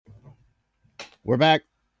We're back.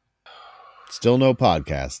 Still no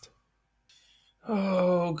podcast.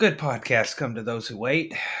 Oh, good podcasts come to those who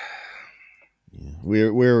wait. Yeah. We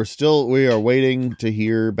are waiting to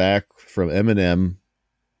hear back from Eminem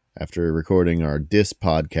after recording our diss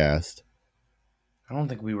podcast. I don't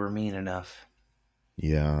think we were mean enough.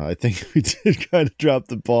 Yeah, I think we did kind of drop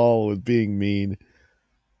the ball with being mean.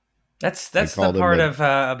 That's the part of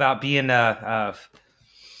about being a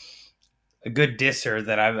good disser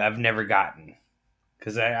that I've never gotten,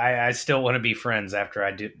 because I still want to be friends after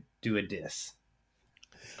I do a diss.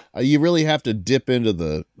 You really have to dip into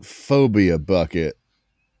the phobia bucket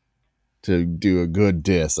to do a good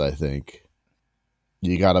diss, I think.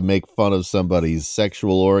 You got to make fun of somebody's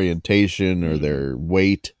sexual orientation or their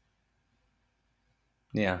weight.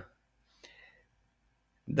 Yeah.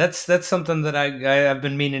 That's something that I've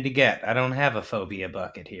been meaning to get. I don't have a phobia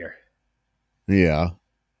bucket here. Yeah.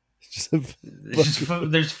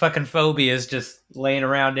 There's fucking phobias just laying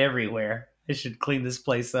around everywhere. I should clean this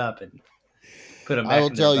place up and put them back. I will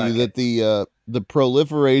tell you that the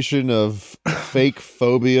proliferation of fake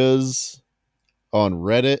phobias on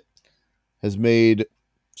Reddit has made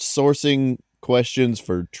sourcing questions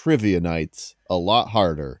for trivia nights a lot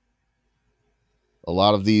harder. A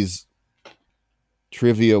lot of these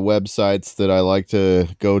trivia websites that I like to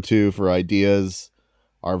go to for ideas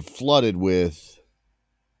are flooded with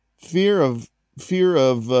fear of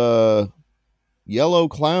yellow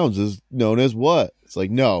clowns is known as what? It's like,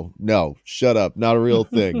 no, shut up. Not a real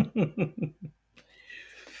thing.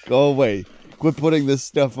 Go away. Quit putting this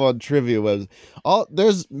stuff on trivia webs.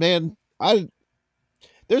 There's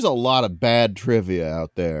a lot of bad trivia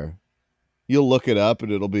out there. You'll look it up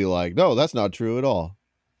and it'll be like, no, that's not true at all.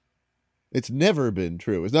 It's never been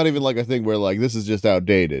true. It's not even like a thing where like this is just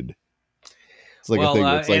outdated. It's like a thing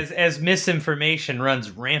where it's like, as misinformation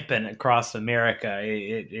runs rampant across America,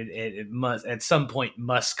 it must at some point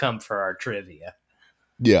must come for our trivia.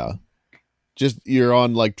 Yeah. Just you're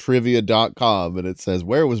on like trivia.com and it says,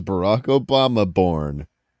 where was Barack Obama born?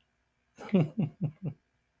 And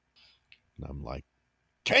I'm like,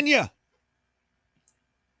 Kenya.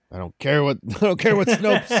 I don't care what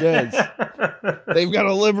Snopes says. They've got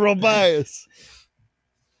a liberal bias.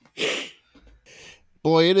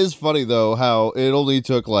 Boy, it is funny though how it only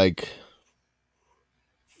took like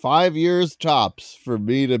 5 years tops for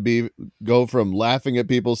me to go from laughing at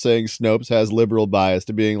people saying Snopes has liberal bias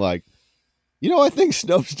to being like, I think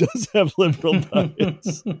Snopes does have liberal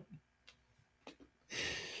bias.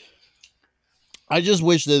 I just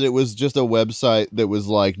wish that it was just a website that was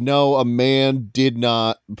like, no, a man did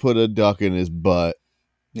not put a duck in his butt.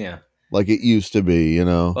 Yeah. Like it used to be,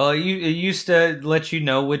 Well, it used to let you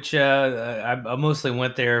know which, I mostly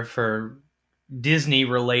went there for Disney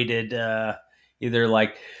related, either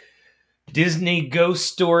like Disney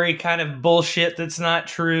ghost story kind of bullshit that's not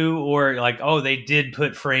true, or like, oh, they did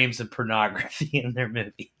put frames of pornography in their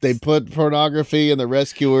movies. They put pornography in The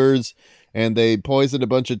Rescuers, and they poisoned a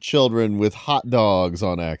bunch of children with hot dogs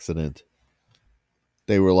on accident.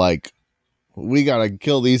 They were like, we gotta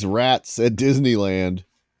kill these rats at Disneyland.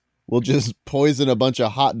 We'll just poison a bunch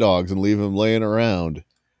of hot dogs and leave them laying around.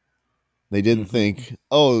 They didn't think,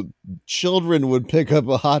 children would pick up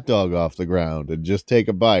a hot dog off the ground and just take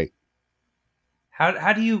a bite.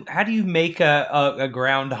 How do you make a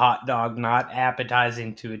ground hot dog not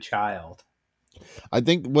appetizing to a child? I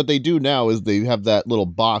think what they do now is they have that little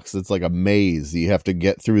box that's like a maze. You have to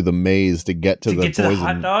get through the maze to get to the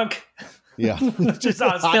hot dog. Yeah, just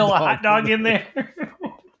still a hot dog in there.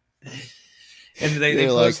 And they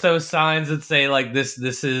post those signs that say like this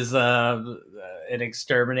is an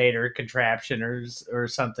exterminator contraption or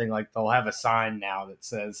something. Like they'll have a sign now that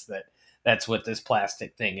says that's what this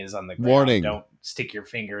plastic thing is on the ground. Warning. Don't stick your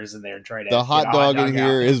fingers in there and try to the hot dog in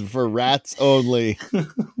here is for rats only.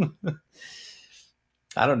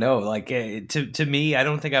 I don't know. Like to me, I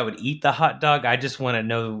don't think I would eat the hot dog. I just want to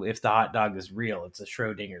know if the hot dog is real. It's a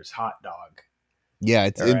Schrodinger's hot dog. Yeah,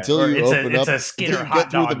 it's a Skinner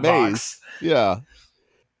hot dog box. Yeah.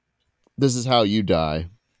 This is how you die.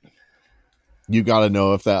 You got to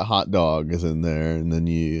know if that hot dog is in there, and then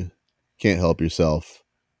you can't help yourself.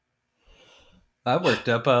 I worked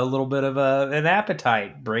up a little bit of an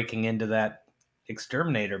appetite breaking into that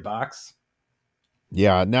exterminator box.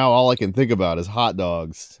 Yeah, now all I can think about is hot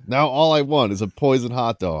dogs. Now all I want is a poison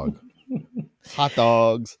hot dog. Hot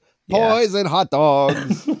dogs. Poison hot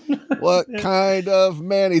dogs. What kind of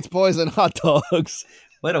man eats poison hot dogs?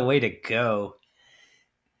 What a way to go.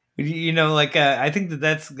 I think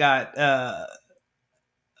that's got a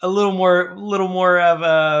little more of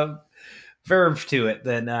a verve to it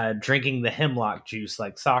than drinking the hemlock juice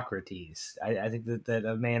like Socrates. I think that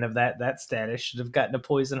a man of that status should have gotten a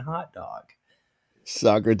poison hot dog.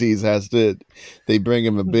 Socrates has to. They bring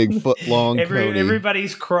him a big foot long coney.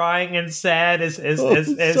 Everybody's crying and sad as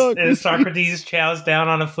Socrates. Socrates chows down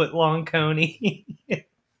on a foot long coney.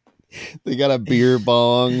 They got a beer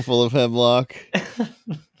bong full of hemlock.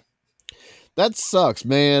 That sucks,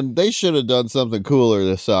 man. They should have done something cooler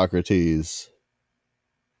to Socrates.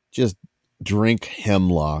 Just drink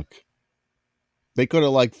hemlock. They could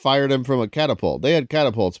have like fired him from a catapult. They had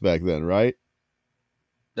catapults back then, right?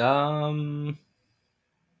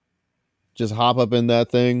 Just hop up in that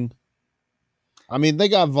thing. I mean, they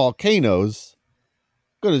got volcanoes.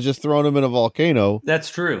 Could have just thrown him in a volcano. That's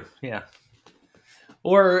true. Yeah.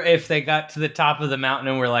 Or if they got to the top of the mountain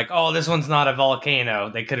and were like, "Oh, this one's not a volcano,"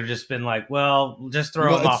 they could have just been like, "Well, just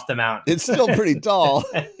throw him off the mountain." It's still pretty tall.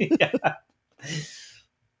 Yeah.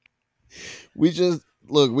 We just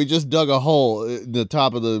dug a hole in the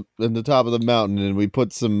top of the mountain, and we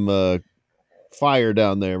put some fire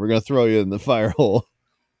down there. We're gonna throw you in the fire hole.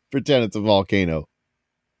 Pretend it's a volcano.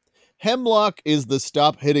 Hemlock is the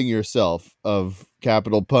stop hitting yourself of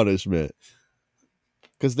capital punishment,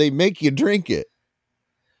 because they make you drink it.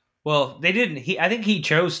 Well, they didn't. I think he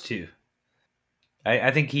chose to.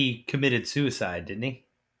 I think he committed suicide, didn't he?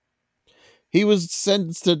 He was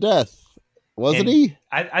sentenced to death, wasn't he?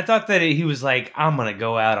 I thought that he was like, I'm going to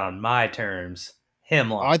go out on my terms.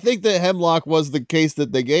 Hemlock. I think that hemlock was the case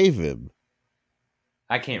that they gave him.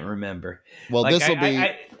 I can't remember. Well, this will be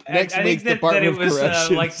next week's Department of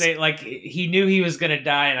Corrections. Like he knew he was going to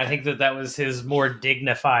die, and I think that was his more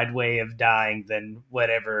dignified way of dying than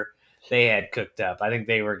whatever they had cooked up. I think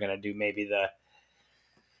they were going to do maybe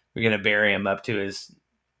we're going to bury him up to his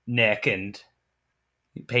neck and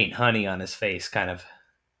paint honey on his face kind of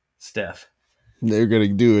stuff. They're going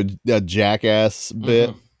to do a jackass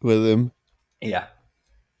bit with him. Yeah.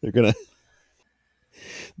 They're going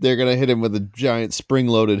to hit him with a giant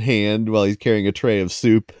spring-loaded hand while he's carrying a tray of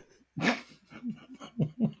soup.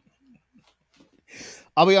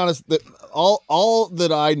 I'll be honest, all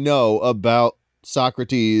that I know about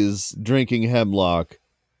Socrates drinking hemlock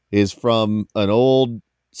is from an old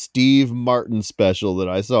Steve Martin special that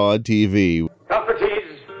I saw on TV.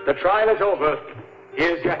 Socrates, the trial is over.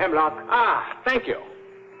 Here's your hemlock. Ah, thank you.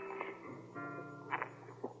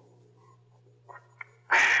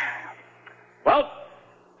 Well,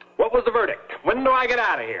 what was the verdict? When do I get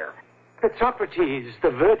out of here? But Socrates, the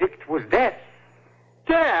verdict was death.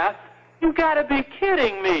 Death? You gotta be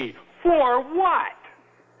kidding me. For what?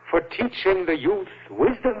 For teaching the youth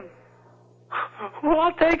wisdom. Well,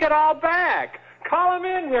 I'll take it all back. Call him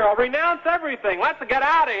in here. I'll renounce everything. Let's get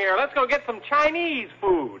out of here. Let's go get some Chinese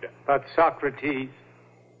food. But Socrates,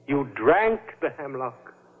 you drank the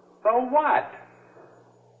hemlock. So what?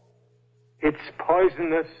 It's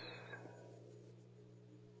poisonous.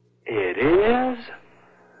 It is?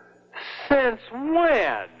 Since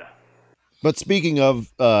when? But speaking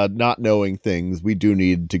of not knowing things, we do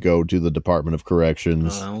need to go to the Department of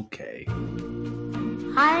Corrections. Okay.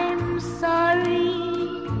 I'm sorry,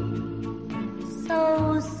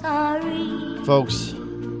 so sorry. Folks,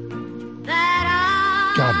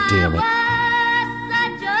 That God damn it. I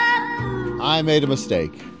was such a fool. I made a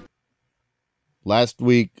mistake. Last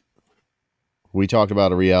week, we talked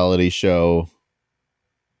about a reality show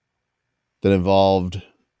that involved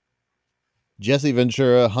Jesse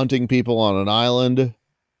Ventura hunting people on an island,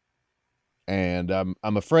 and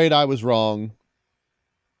I'm afraid I was wrong.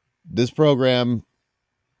 This program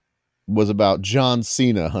was about John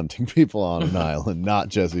Cena hunting people on an island, not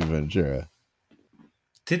Jesse Ventura.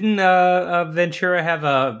 Didn't Ventura have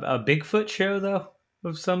a Bigfoot show though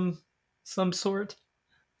of some sort?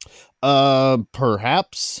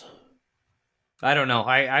 Perhaps. I don't know.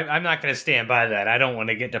 I'm not going to stand by that. I don't want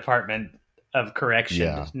to get Department of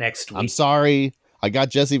Correction next week. I'm sorry. I got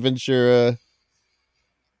Jesse Ventura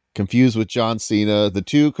confused with John Cena. The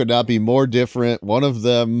two could not be more different. One of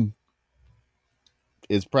them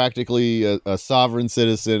is practically a sovereign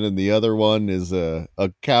citizen, and the other one is a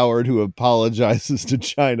coward who apologizes to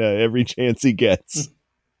China every chance he gets.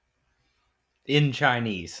 In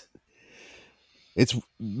Chinese.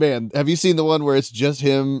 Have you seen the one where it's just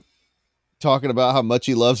him talking about how much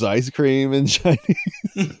he loves ice cream in Chinese?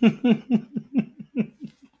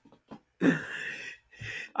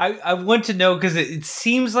 I want to know, because it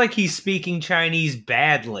seems like he's speaking Chinese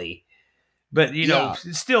badly, but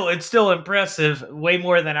it's still impressive, way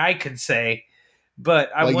more than I could say.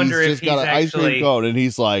 But I wonder if he's got an ice cream cone and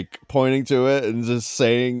he's like pointing to it and just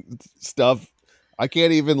saying stuff. I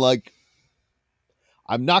can't even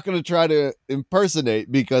I'm not going to try to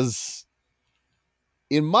impersonate because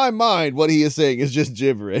in my mind, what he is saying is just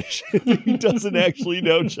gibberish. He doesn't actually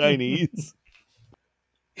know Chinese.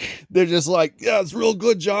 They're just like, yeah, it's real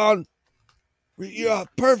good, John. Yeah,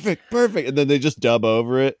 perfect. And then they just dub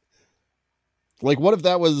over it. Like, what if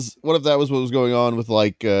that was what was going on with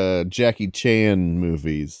like Jackie Chan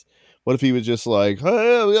movies? What if he was just like,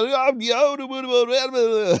 they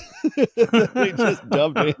just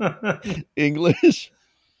dubbed in English?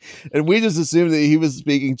 And we just assumed that he was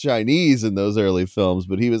speaking Chinese in those early films,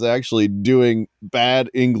 but he was actually doing bad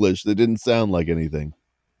English that didn't sound like anything.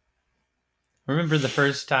 I remember the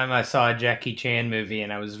first time I saw a Jackie Chan movie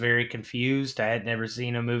and I was very confused. I had never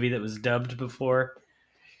seen a movie that was dubbed before,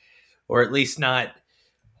 or at least not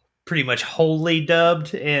pretty much wholly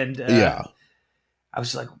dubbed. And Yeah. I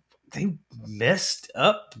was like, they messed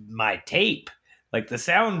up my tape. Like the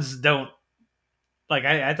sounds don't, like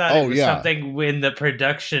I thought it was something in the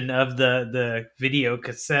production of the video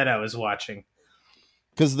cassette I was watching.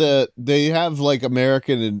 Because they have like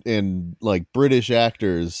American and like British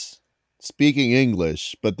actors speaking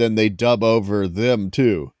English, but then they dub over them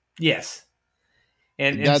too. Yes.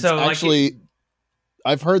 And that's so actually, like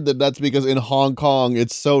I've heard that's because in Hong Kong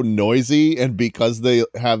it's so noisy, and because they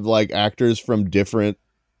have like actors from different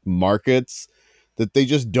markets that they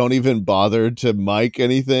just don't even bother to mic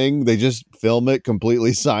anything. They just film it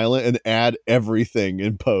completely silent and add everything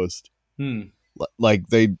in post. Like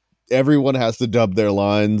everyone has to dub their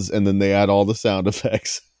lines, and then they add all the sound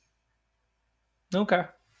effects. Okay.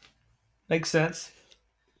 Makes sense.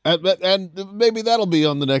 And maybe that'll be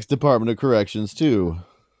on the next Department of Corrections too.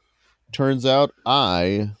 Turns out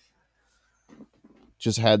I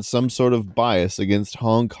just had some sort of bias against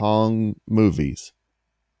Hong Kong movies.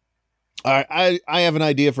 I have an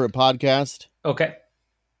idea for a podcast. Okay.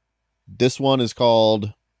 This one is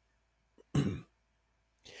called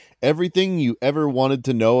Everything You Ever Wanted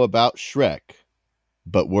to Know About Shrek,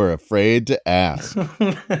 but Were Afraid to Ask.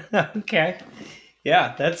 Okay.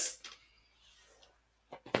 Yeah, that's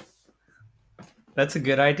a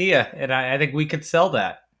good idea. And I think we could sell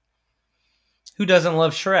that. Who doesn't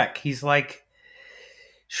love Shrek? He's like,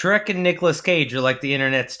 Shrek and Nicolas Cage are like the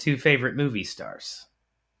internet's two favorite movie stars.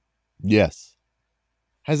 Yes.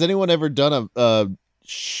 Has anyone ever done a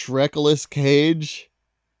Shrekless Cage?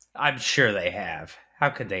 I'm sure they have. How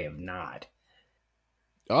could they have not?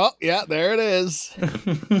 Oh, yeah, there it is.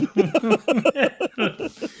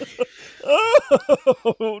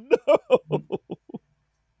 Oh, no.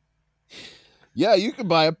 Yeah, you can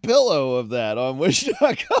buy a pillow of that on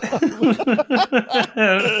Wish.com.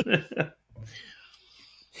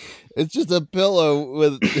 It's just a pillow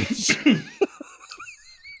with...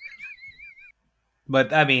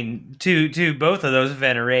 But I mean, to both of those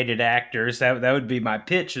venerated actors, that would be my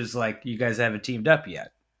pitch. Is like, you guys haven't teamed up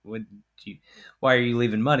yet. Why are you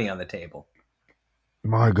leaving money on the table?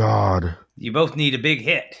 My God! You both need a big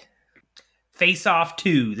hit. Face Off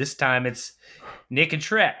 2. This time it's Nick and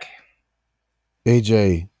Shrek.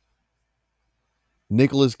 AJ,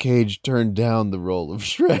 Nicolas Cage turned down the role of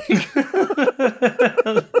Shrek.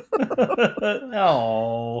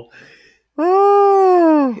 Oh.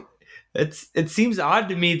 It seems odd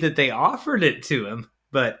to me that they offered it to him,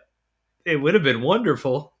 but it would have been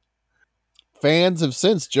wonderful. Fans have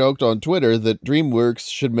since joked on Twitter that DreamWorks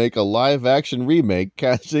should make a live-action remake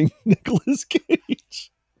casting Nicolas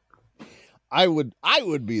Cage. I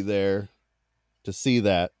would be there to see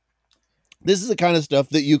that. This is the kind of stuff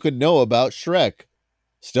that you could know about Shrek.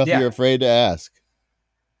 Stuff you're afraid to ask.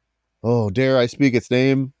 Oh, dare I speak its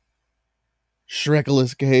name?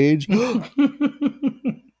 Shrekless Cage.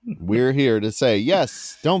 We're here to say,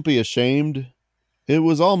 yes, don't be ashamed. It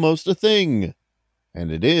was almost a thing.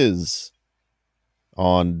 And it is.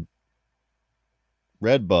 On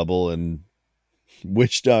Redbubble and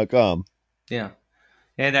Wish.com. Yeah.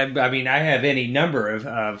 And I mean, I have any number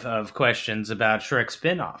of questions about Shrek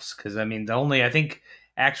spinoffs, because I mean, the only, I think,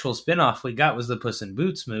 actual spinoff we got was the Puss in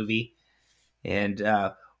Boots movie. And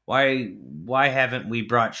why haven't we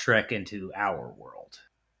brought Shrek into our world?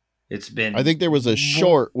 It's been, I think there was a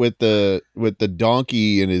short with the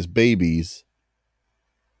donkey and his babies.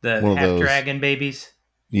 The half dragon babies.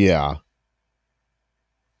 Yeah.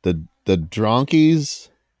 The dronkies.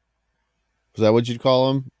 Is that what you'd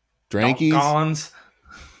call them? Drankies? Donkons.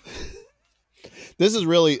 This is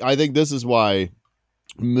really, I think this is why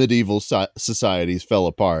medieval societies fell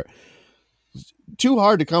apart. It's too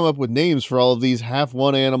hard to come up with names for all of these half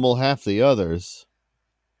one animal, half the others.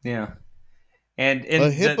 Yeah. And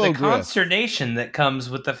the consternation that comes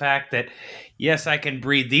with the fact that, yes, I can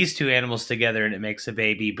breed these two animals together and it makes a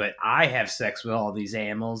baby, but I have sex with all these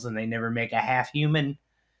animals and they never make a half-human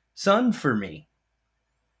son for me.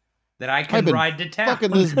 that I I've can been ride to town. fucking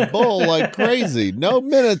this bull like crazy. No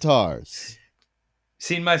minotaurs.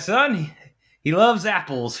 Seen my son? He loves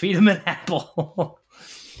apples. Feed him an apple.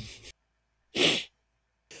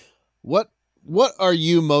 What are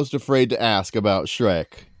you most afraid to ask about Shrek?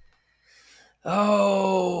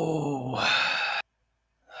 Oh.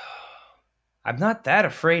 I'm not that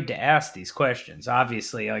afraid to ask these questions,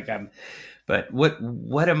 obviously. But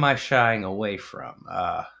what am I shying away from?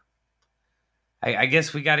 I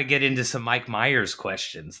guess we got to get into some Mike Myers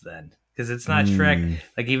questions then, because it's not Shrek.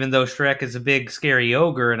 Like, even though Shrek is a big scary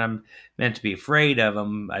ogre and I'm meant to be afraid of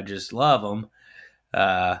him, I just love him.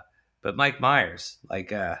 But Mike Myers,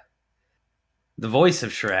 the voice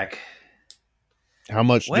of Shrek. How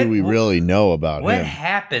much do we really know about him? What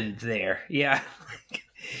happened there? Yeah.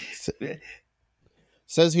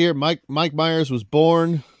 Says here, Mike Myers was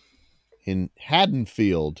born in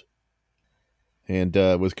Haddonfield and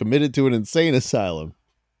was committed to an insane asylum.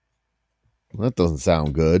 Well, that doesn't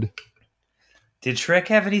sound good. Did Shrek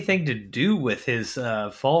have anything to do with his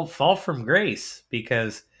fall from grace?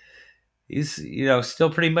 Because he's, still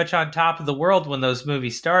pretty much on top of the world when those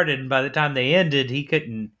movies started, and by the time they ended, he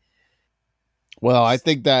couldn't. Well, I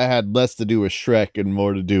think that had less to do with Shrek and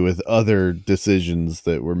more to do with other decisions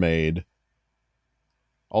that were made.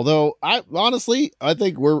 Although, I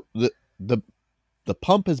think we're the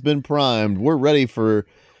pump has been primed. We're ready for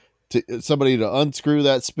somebody to unscrew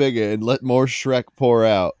that spigot and let more Shrek pour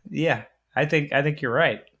out. Yeah, I think you're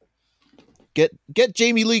right. Get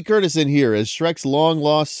Jamie Lee Curtis in here as Shrek's long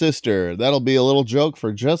lost sister. That'll be a little joke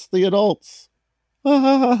for just the adults. Ha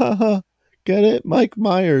ha ha ha ha. Get it, Mike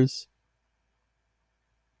Myers.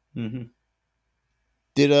 Mm-hmm.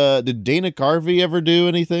 Did Dana Carvey ever do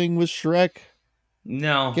anything with Shrek?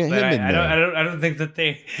 No, Get but him in there. I don't think that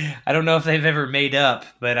I don't know if they've ever made up,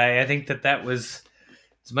 but I think that was,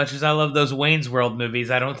 as much as I love those Wayne's World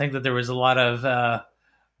movies, I don't think that there was a lot of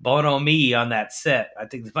bonhomie on that set. I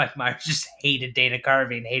think that Mike Myers just hated Dana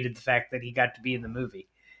Carvey and hated the fact that he got to be in the movie.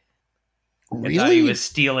 Really? I thought he was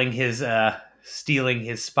stealing his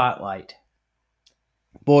spotlight.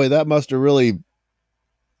 Boy, that must have really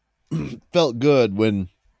felt good when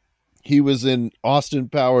he was in Austin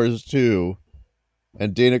Powers 2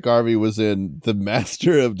 and Dana Carvey was in The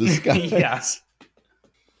Master of Disguise. Yes.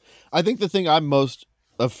 I think the thing I'm most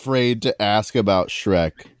afraid to ask about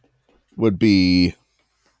Shrek would be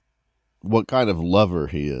what kind of lover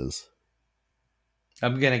he is.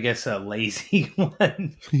 I'm going to guess a lazy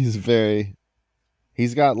one. He's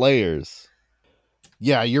got layers.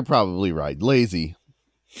 Yeah, you're probably right. Lazy.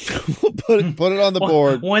 put it on the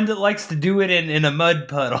board. One that likes to do it in a mud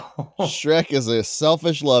puddle. Shrek is a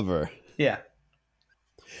selfish lover. Yeah.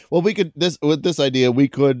 Well, with this idea, we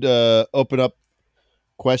could open up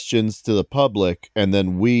questions to the public, and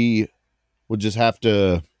then we would just have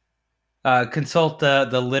to consult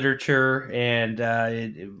the literature and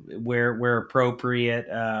where appropriate,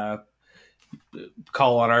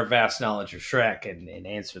 call on our vast knowledge of Shrek and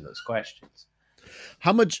answer those questions.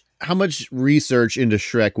 How much research into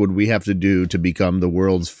Shrek would we have to do to become the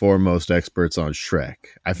world's foremost experts on Shrek?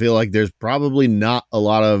 I feel like there's probably not a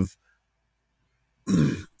lot of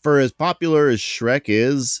for as popular as Shrek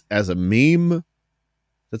is as a meme,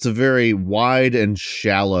 that's a very wide and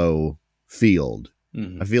shallow field.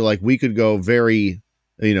 Mm-hmm. I feel like we could go very,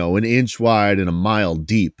 an inch wide and a mile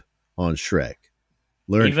deep on Shrek.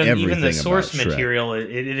 Learn everything even the source material. It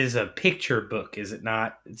is a picture book, is it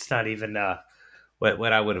not? It's not even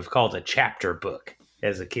what I would have called a chapter book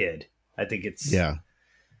as a kid. I think it's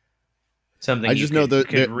something I just know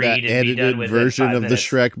that edited version of the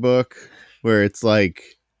Shrek book where it's like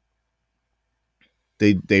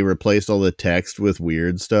they replaced all the text with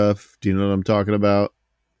weird stuff. Do you know what I'm talking about?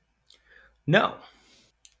 No.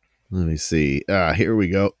 Let me see. Here we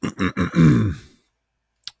go.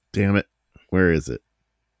 Damn it. Where is it?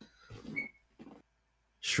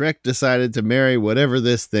 Shrek decided to marry whatever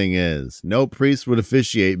this thing is. No priest would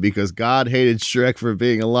officiate because God hated Shrek for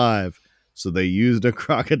being alive, so they used a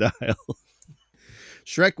crocodile.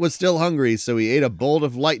 Shrek was still hungry, so he ate a bolt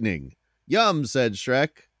of lightning. Yum, said Shrek.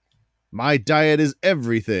 My diet is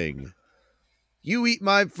everything. You eat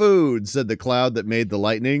my food, said the cloud that made the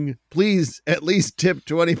lightning. Please at least tip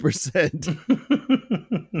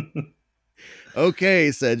 20%.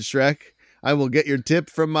 Okay, said Shrek. I will get your tip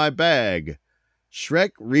from my bag.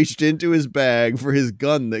 Shrek reached into his bag for his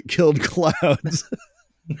gun that killed clouds.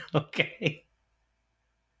 Okay.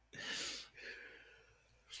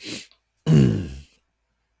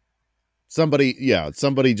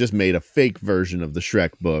 Somebody just made a fake version of the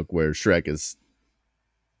Shrek book where Shrek is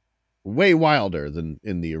way wilder than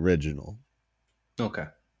in the original. Okay.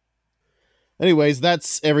 Anyways,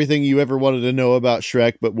 that's everything you ever wanted to know about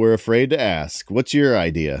Shrek, but we're afraid to ask. What's your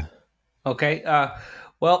idea? Okay.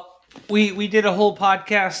 Well, we did a whole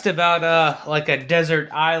podcast about like a desert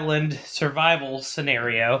island survival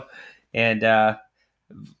scenario, and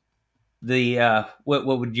what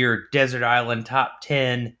would your desert island top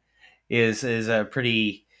 10 is a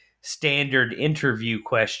pretty standard interview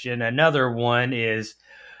question. Another one is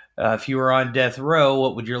if you were on death row,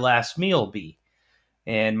 what would your last meal be?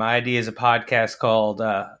 And my idea is a podcast called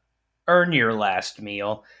Earn Your Last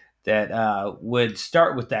Meal that would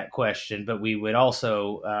start with that question, but we would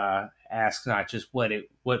also ask not just what you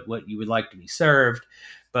would like to be served,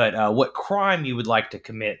 but what crime you would like to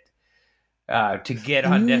commit to get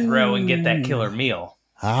on death row and get that killer meal.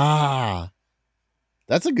 Ah,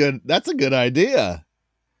 that's a good idea.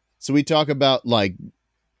 So we talk about like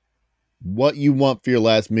what you want for your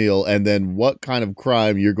last meal, and then what kind of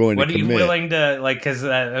crime you're going to commit. What are you willing to like? Because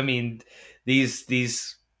I mean, these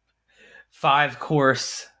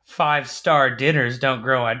 5-course 5-star dinners don't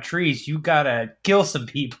grow on trees. You gotta kill some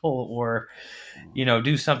people, or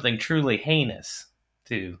do something truly heinous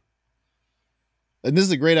too. And this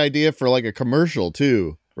is a great idea for like a commercial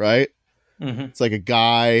too, right? Mm-hmm. It's like a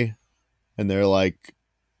guy, and they're like,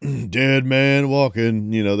 dead man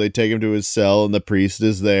walking. They take him to his cell, and the priest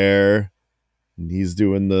is there. And he's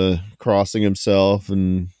doing the crossing himself,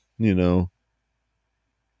 and the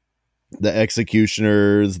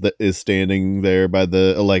executioner is standing there by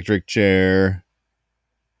the electric chair,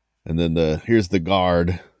 and then here's the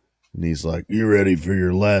guard, and he's like, "You ready for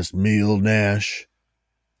your last meal, Nash?"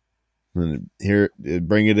 And here,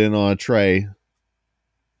 bring it in on a tray,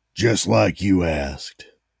 just like you asked.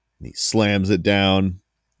 And he slams it down,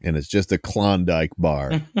 and it's just a Klondike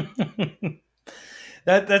bar.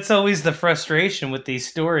 That's always the frustration with these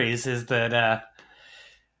stories, is that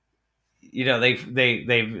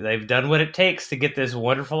they've done what it takes to get this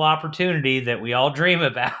wonderful opportunity that we all dream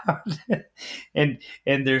about, and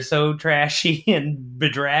they're so trashy and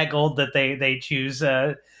bedraggled that they choose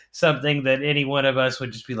something that any one of us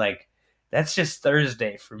would just be like, that's just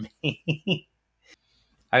Thursday for me.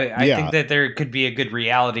 I think that there could be a good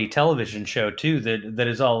reality television show too that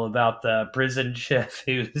is all about the prison chef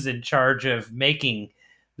who's in charge of making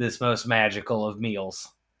this most magical of meals.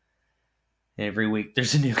 Every week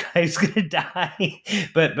there's a new guy who's gonna die,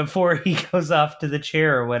 but before he goes off to the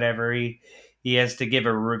chair or whatever, he has to give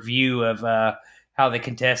a review of how the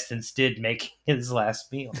contestants did making his last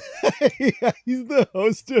meal. Yeah, he's the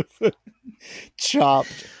host of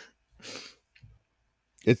Chopped.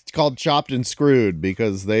 It's called Chopped and Screwed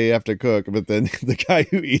because they have to cook, but then the guy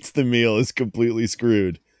who eats the meal is completely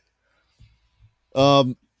screwed.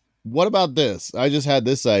 What about this? I just had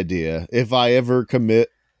this idea. If I ever commit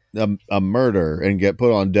a murder and get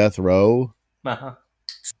put on death row,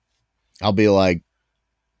 they'll be like,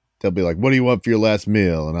 "What do you want for your last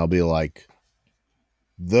meal?" And I'll be like,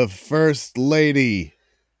 "The First Lady."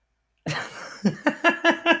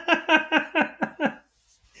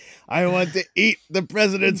 I want to eat the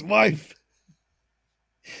president's wife.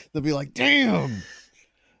 They'll be like, "Damn.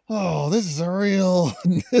 Oh, this is a real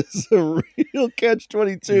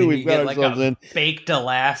catch-22 we've got ourselves in." Baked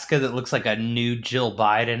Alaska that looks like a new Jill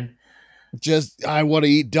Biden. I want to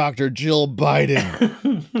eat Dr. Jill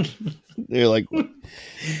Biden. They're like,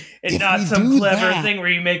 and not some clever thing where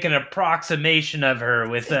you make an approximation of her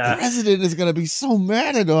with the president is going to be so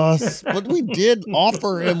mad at us, but we did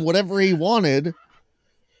offer him whatever he wanted.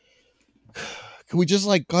 Can we just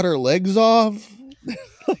cut her legs off?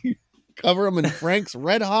 Cover them in Frank's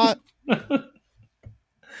Red Hot? That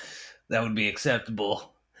would be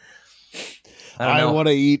acceptable. I want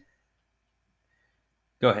to eat.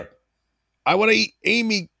 Go ahead. I want to eat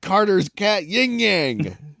Amy Carter's cat, Yin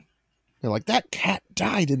Yang. They're like, that cat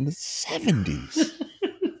died in the 70s.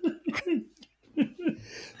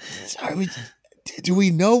 Do we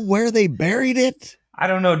know where they buried it? I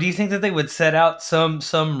don't know. Do you think that they would set out some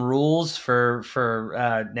rules for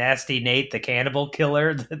Nasty Nate, the cannibal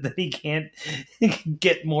killer, that he can't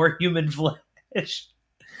get more human flesh?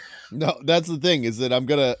 No, that's the thing, is that I'm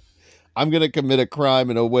gonna commit a crime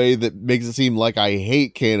in a way that makes it seem like I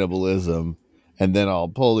hate cannibalism, and then I'll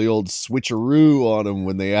pull the old switcheroo on them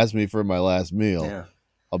when they ask me for my last meal. Yeah.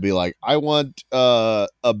 I'll be like, I want a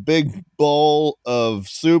big bowl of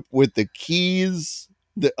soup with the keys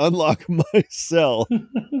that unlock my cell.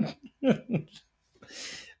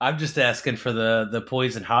 I'm just asking for the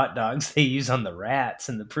poison hot dogs they use on the rats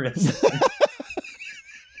in the prison.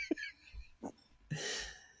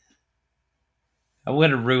 I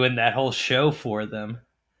would have ruined that whole show for them.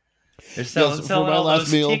 They're selling all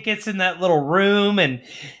those tickets in that little room, and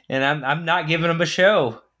I'm not giving them a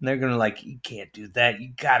show. And they're gonna like, you can't do that.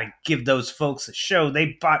 You gotta give those folks a show.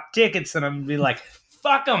 They bought tickets, and I'm gonna be like,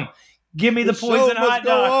 fuck them. Give me the poison hot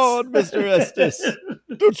dogs, Mr. Estes.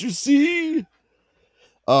 Don't you see?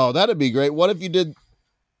 Oh, that'd be great. What if you did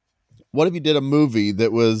a movie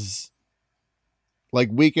that was like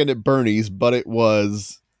Weekend at Bernie's, but it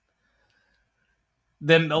was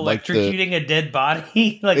them electrocuting a dead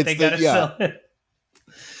body? Like they gotta sell it.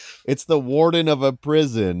 It's the warden of a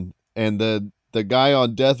prison, and the guy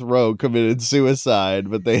on death row committed suicide,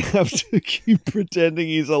 but they have to keep pretending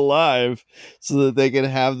he's alive so that they can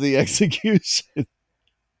have the execution.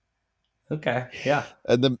 Okay, yeah.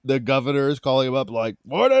 And the governor is calling him up like,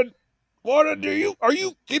 Warden, are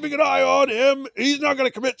you keeping an eye on him? He's not going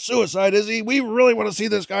to commit suicide, is he? We really want to see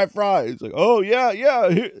this guy fry. He's like, oh, yeah.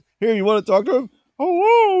 Here, you want to talk to him?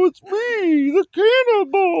 Hello, it's me, the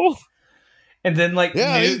cannibal. And then, like,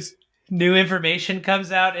 new information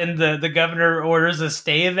comes out, and the governor orders a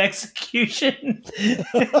stay of execution.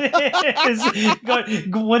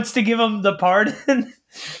 Wants to give him the pardon.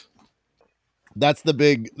 That's the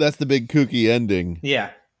big kooky ending.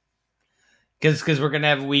 Yeah. Because we're going to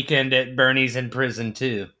have a Weekend at Bernie's in prison,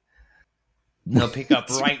 too. They'll pick up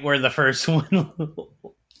right where the first one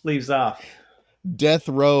leaves off. Death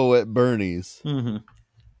row at Bernie's. Mm-hmm.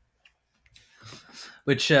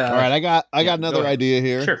 Which, all right, I got another idea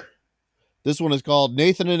here. Sure. This one is called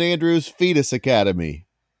Nathan and Andrew's Fetus Academy.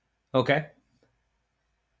 Okay.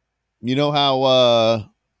 You know how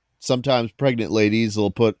sometimes pregnant ladies will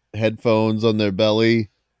put headphones on their belly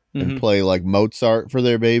and play like Mozart for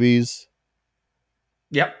their babies?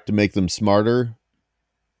 Yep. To make them smarter.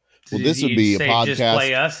 Well, this would be a podcast. Just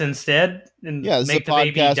play us instead, and make the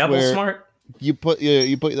baby double smart. You put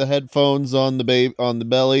the headphones on the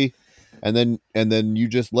belly, and then you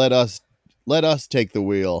just let us take the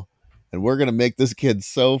wheel, and we're gonna make this kid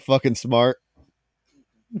so fucking smart.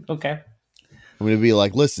 Okay. I'm gonna be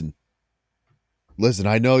like, listen.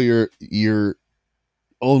 I know you're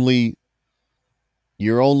only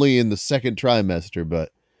in the second trimester,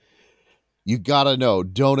 but you gotta know,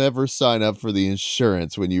 don't ever sign up for the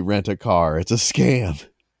insurance when you rent a car. It's a scam.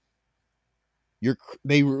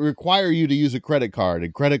 They require you to use a credit card,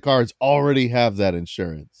 and credit cards already have that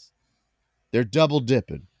insurance. They're double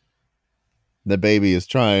dipping. The baby is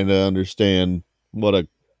trying to understand what a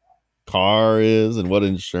car is and what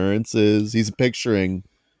insurance is. He's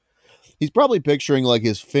probably picturing like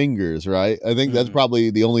his fingers, right? I think that's probably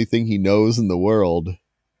the only thing he knows in the world.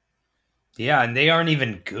 Yeah, and they aren't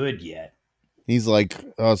even good yet. He's like,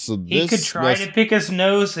 oh, so he could try to pick his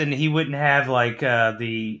nose, and he wouldn't have like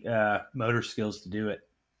the motor skills to do it.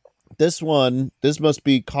 This must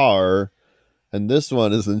be car, and this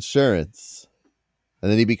one is insurance. And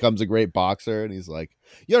then he becomes a great boxer, and he's like,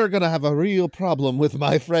 you're gonna have a real problem with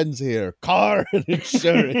my friends here, car and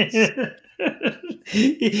insurance.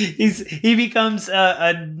 He becomes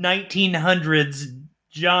a 1900s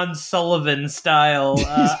John Sullivan style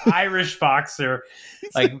Irish boxer,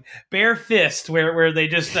 like bare fist, where they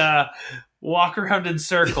just walk around in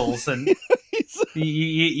circles, and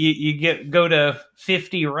you go to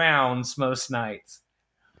 50 rounds most nights.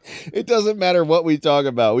 It doesn't matter what we talk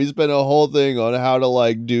about. We spent a whole thing on how to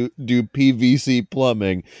like do PVC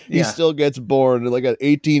plumbing. He still gets born like an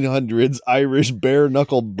 1800s Irish bare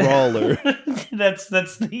knuckle brawler. That's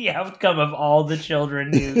the outcome of all the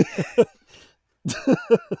children who.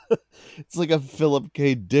 It's like a Philip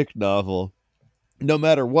K. Dick novel. No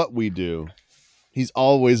matter what we do, he's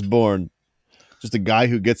always born just a guy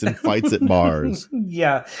who gets in fights at bars.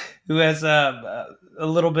 Yeah, who has a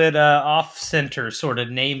little bit off-center sort of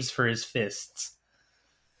names for his fists.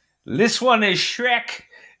 This one is Shrek,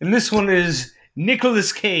 and this one is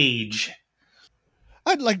Nicolas Cage.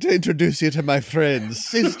 I'd like to introduce you to my friends,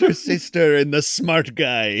 sister, and the smart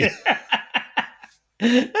guy.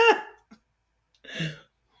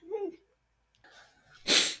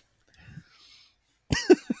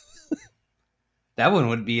 That one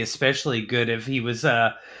would be especially good if he was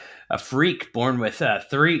a freak born with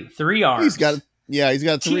three arms. He's got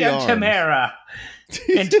 3 arms. Tamara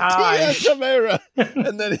and Taj. Tamara.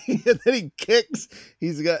 And then he kicks.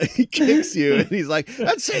 He kicks you, and he's like,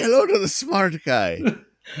 "Let's say hello to the smart guy."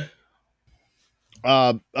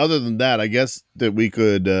 Other than that, I guess that we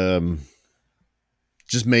could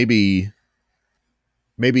just maybe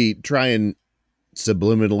try and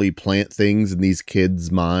subliminally plant things in these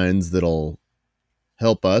kids' minds that'll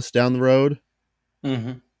help us down the road.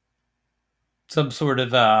 Mm-hmm. Some sort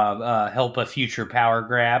of help a future power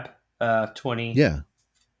grab 20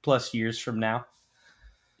 plus years from now.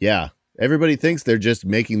 Yeah. Everybody thinks they're just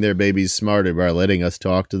making their babies smarter by letting us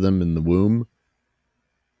talk to them in the womb.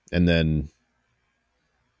 And then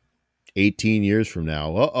 18 years from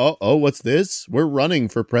now. Oh, what's this? We're running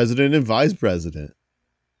for president and vice president.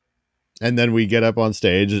 And then we get up on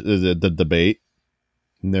stage, the debate,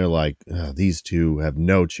 and they're like, these two have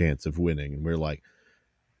no chance of winning. And we're like,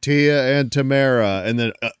 Tia and Tamara. And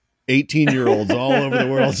then 18-year-olds all over the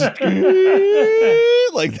world,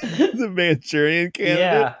 like the Manchurian Candidate.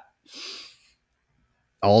 Yeah.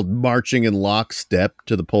 All marching in lockstep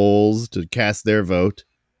to the polls to cast their vote.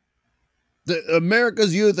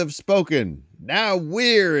 America's youth have spoken. Now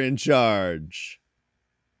we're in charge.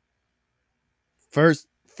 First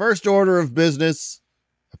order of business,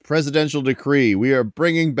 a presidential decree. We are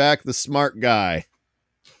bringing back the smart guy.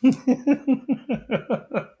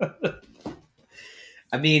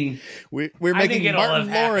 I mean, we're making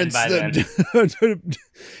Martin Lawrence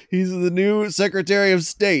he's the new Secretary of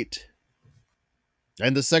State.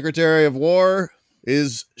 And the Secretary of War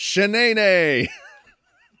is Shanae.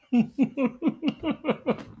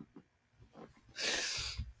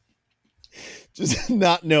 Just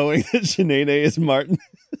not knowing that Shanae is Martin.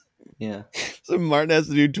 Yeah. So Martin has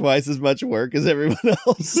to do twice as much work as everyone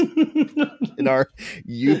else in our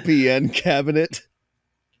UPN cabinet.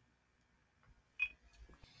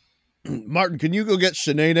 Martin, can you go get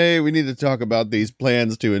Shanae? We need to talk about these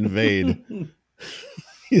plans to invade.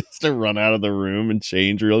 He has to run out of the room and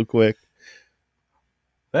change real quick.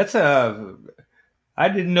 That's I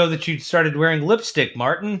didn't know that you'd started wearing lipstick,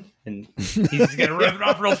 Martin. And he's gonna rip it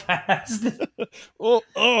off real fast.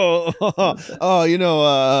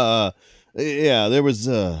 Yeah, there was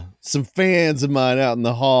some fans of mine out in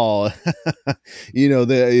the hall.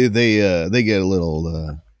 They get a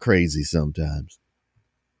little crazy sometimes.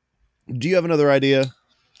 Do you have another idea?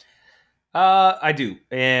 I do.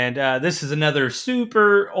 And this is another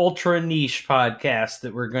super ultra niche podcast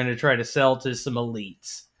that we're going to try to sell to some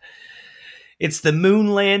elites. It's the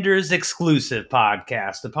Moonlanders exclusive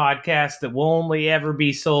podcast, a podcast that will only ever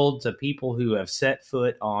be sold to people who have set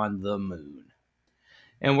foot on the moon.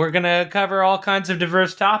 And we're going to cover all kinds of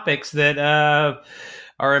diverse topics that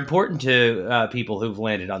are important to people who've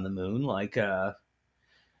landed on the moon, like,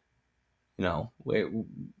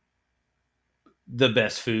 the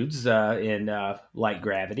best foods in light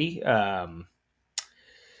gravity.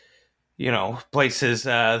 Places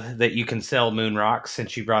that you can sell moon rocks,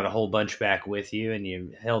 since you brought a whole bunch back with you and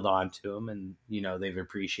you held on to them and, they've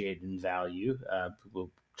appreciated in value.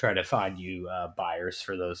 We'll try to find you buyers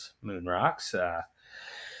for those moon rocks.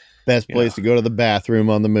 Best place to go to the bathroom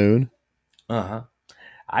on the moon. Uh-huh.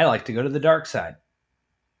 I like to go to the dark side.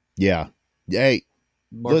 Yeah. Hey,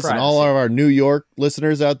 more listen, privacy. all of our New York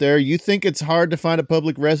listeners out there, you think it's hard to find a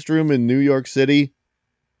public restroom in New York City?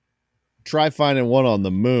 Try finding one on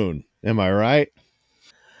the moon. Am I right?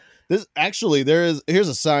 Here's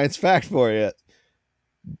a science fact for you.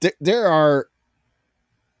 There are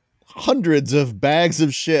hundreds of bags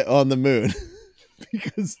of shit on the moon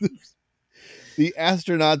because the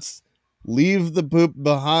astronauts leave the poop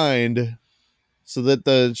behind so that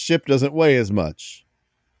the ship doesn't weigh as much.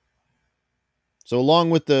 So along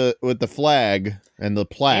with the flag and the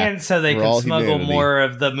plaque, and so they can smuggle more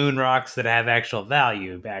of the moon rocks that have actual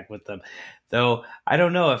value back with them. Though I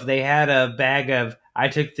don't know if they had a bag of "I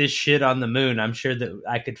took this shit on the moon." I'm sure that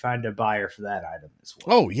I could find a buyer for that item as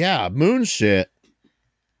well. Oh yeah, moon shit.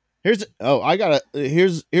 Here's a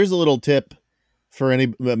little tip for any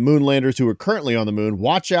moonlanders who are currently on the moon.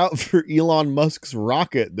 Watch out for Elon Musk's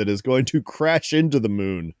rocket that is going to crash into the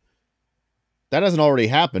moon. That hasn't already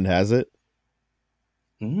happened, has it?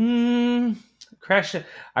 Crash.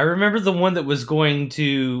 I remember the one that was going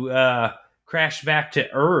to crash back to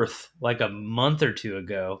Earth like a month or two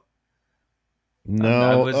ago. No,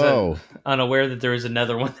 I was unaware that there was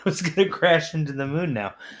another one that was going to crash into the moon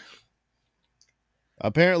now.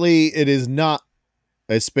 Apparently, it is not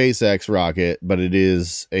a SpaceX rocket, but it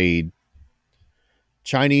is a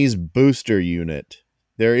Chinese booster unit.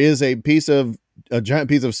 There is a giant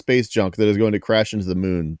piece of space junk that is going to crash into the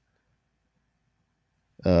moon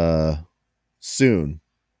soon.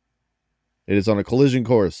 It is on a collision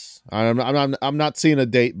course. I'm not seeing a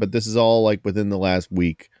date, but this is all like within the last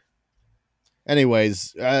week.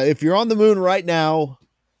 Anyways, if you're on the moon right now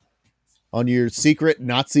on your secret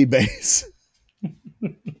Nazi base,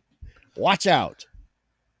 watch out.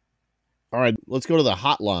 All right, let's go to the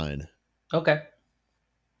hotline. Okay.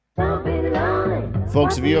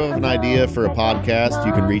 Folks, if you have an idea for a podcast,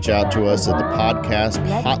 you can reach out to us at the podcast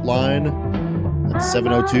hotline at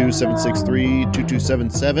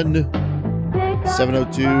 702-763-2277.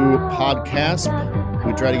 702-podcast.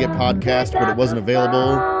 We tried to get podcast, but it wasn't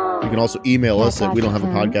available. You can also email us at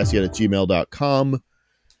wedon'thaveapodcast yet @gmail.com.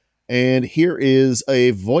 And here is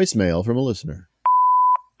a voicemail from a listener.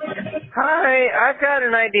 Hey, I've got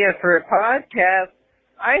an idea for a podcast.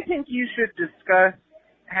 I think you should discuss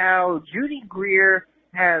how Judy Greer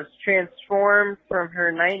has transformed from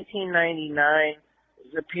her 1999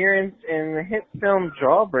 appearance in the hit film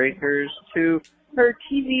Jawbreakers to her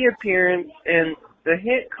TV appearance in the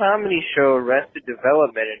hit comedy show Arrested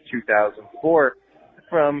Development in 2004.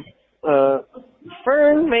 From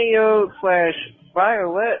Fern Mayo /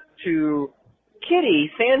 Violet to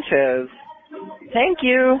Kitty Sanchez. Thank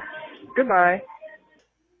you. Goodbye.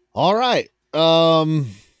 All right. What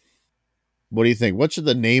do you think? What should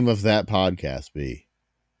the name of that podcast be?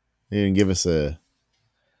 He didn't give us a...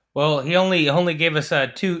 Well, he only gave us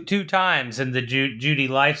two times in the Judy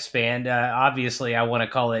lifespan. Obviously, I want to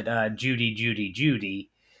call it Judy,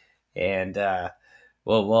 and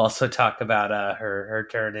we'll also talk about her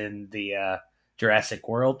turn in the Jurassic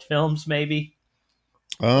World films, maybe.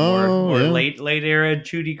 Oh, or yeah. late era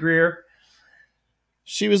Judy Greer.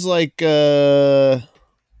 She was like one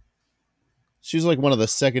of the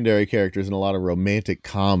secondary characters in a lot of romantic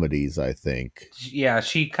comedies, I think. Yeah,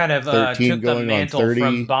 she kind of 13 took the going on mantle 30.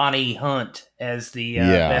 from Bonnie Hunt as the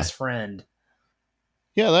best friend.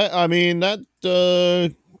 Yeah,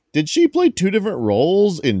 did she play two different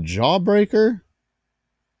roles in Jawbreaker?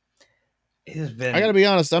 It has been. I gotta be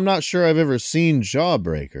honest, I'm not sure I've ever seen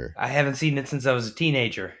Jawbreaker. I haven't seen it since I was a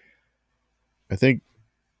teenager. I think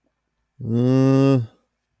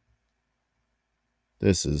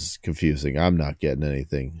this is confusing. I'm not getting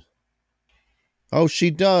anything. Oh, she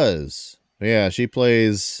does. Yeah, she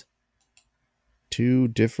plays two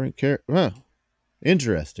different characters. Huh.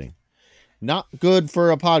 Interesting. Not good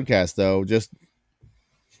for a podcast, though. Just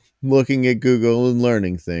looking at Google and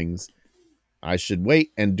learning things. I should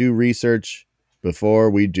wait and do research before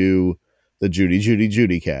we do the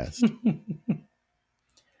Judy cast.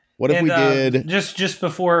 What if we did just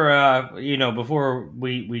before before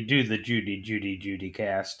we do the Judy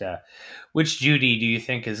cast? Which Judy do you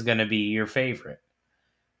think is going to be your favorite?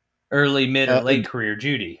 Early, mid, or late career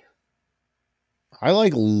Judy? I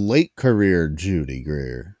like late career Judy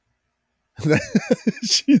Greer.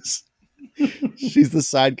 she's the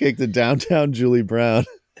sidekick to Downtown Julie Brown.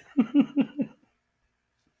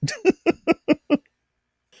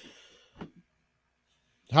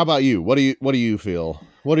 How about you? What do you feel?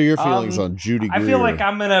 What are your feelings on Judy Greer? I feel like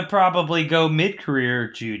I'm gonna probably go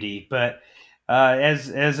mid-career Judy, but as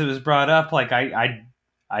it was brought up, like I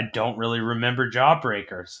don't really remember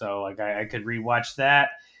Jawbreaker, so like I could rewatch that,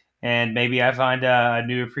 and maybe I find a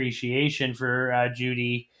new appreciation for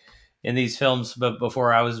Judy in these films, but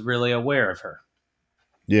before I was really aware of her.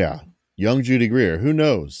 Yeah, young Judy Greer. Who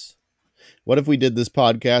knows? What if we did this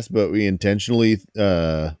podcast, but we intentionally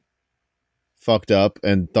fucked up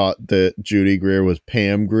and thought that Judy Greer was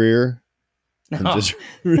Pam Grier? And just...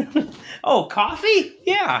 Oh, coffee?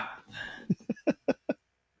 Yeah.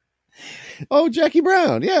 Oh, Jackie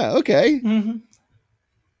Brown. Yeah, okay. Mm-hmm.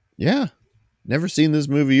 Yeah. Never seen this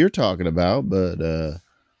movie you're talking about, but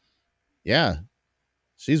yeah.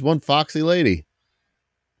 She's one foxy lady.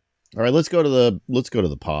 All right, let's go to the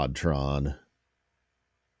Podtron.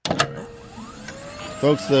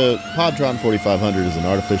 Folks, the Podtron 4500 is an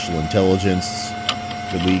artificial intelligence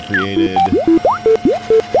that we created.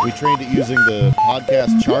 We trained it using the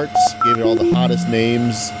podcast charts, gave it all the hottest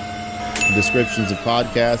names and descriptions of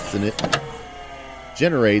podcasts, and it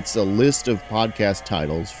generates a list of podcast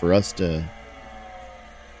titles for us to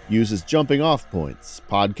use as jumping off points.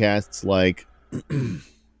 Podcasts like,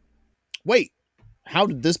 wait, how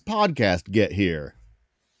did this podcast get here?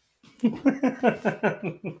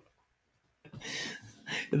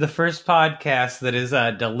 The first podcast that is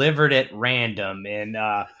delivered at random in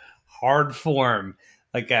hard form.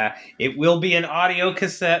 Like it will be an audio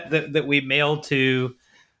cassette that we mail to,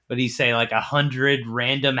 what do you say, like 100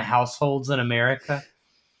 random households in America?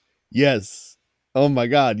 Yes. Oh my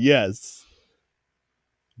God, yes.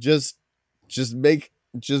 Just make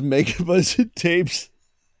a bunch of tapes.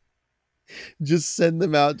 Just send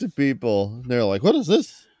them out to people. And they're like, what is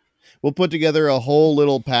this? We'll put together a whole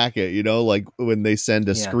little packet, like when they send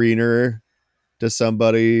a screener to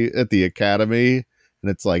somebody at the academy, and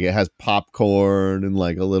it's like it has popcorn and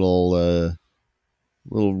like a little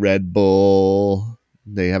Red Bull.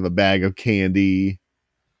 They have a bag of candy,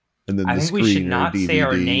 and then I think we should not DVD. say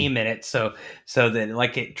our name in it, so that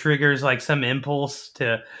like it triggers like some impulse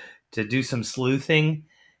to do some sleuthing.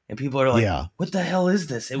 And people are like, what the hell is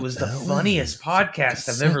this? It was the funniest podcast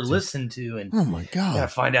I've ever listened to. And oh my God, gotta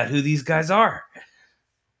find out who these guys are.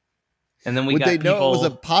 And then would they know it was a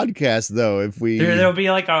podcast though? If we there'll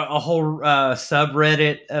be like a whole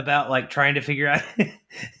subreddit about like trying to figure out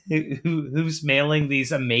who's mailing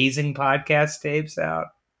these amazing podcast tapes out.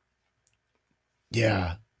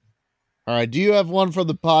 Yeah. All right. Do you have one from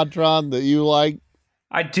the Podtron that you like?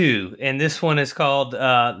 I do, and this one is called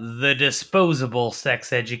The Disposable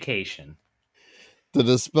Sex Education. And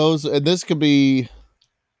this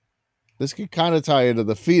could kind of tie into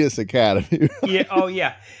the Fetus Academy. Yeah. Oh,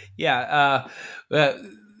 yeah. Yeah.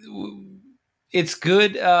 It's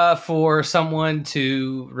good for someone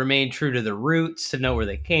to remain true to the roots, to know where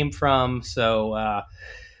they came from. So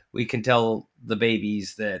we can tell the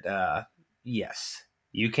babies that, yes,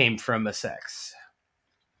 you came from a sex.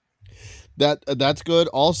 That's good.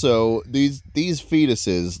 Also, these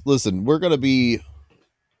fetuses, listen, we're not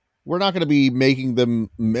going to be making them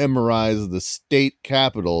memorize the state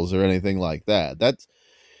capitals or anything like that. That's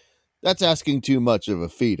asking too much of a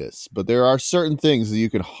fetus. But there are certain things that you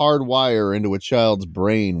can hardwire into a child's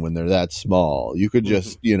brain when they're that small. You could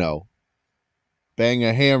just, bang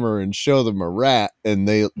a hammer and show them a rat, and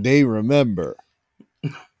they remember.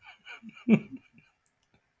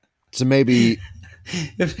 So maybe.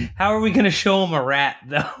 How are we going to show them a rat,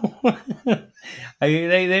 though?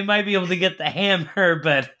 They might be able to get the hammer,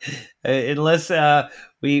 but unless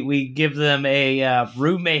we give them a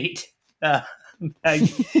roommate, I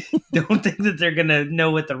don't think that they're going to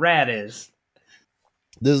know what the rat is.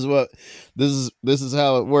 This is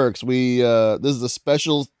how it works. This is a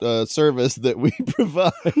special service that we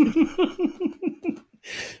provide,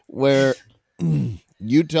 where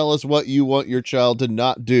you tell us what you want your child to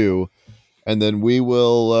not do. And then we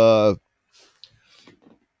will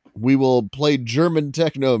play German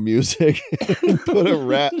techno music and put a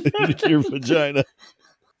rat in your vagina.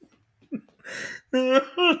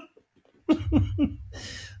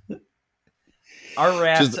 Our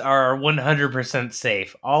rats are 100%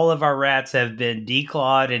 safe. All of our rats have been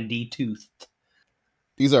declawed and detoothed.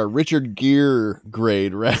 These are Richard Gere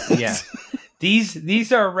grade rats. Yeah,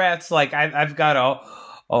 these are rats like I've got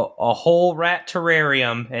a whole rat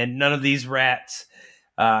terrarium, and none of these rats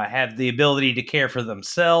have the ability to care for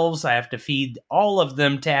themselves. I have to feed all of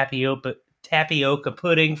them tapioca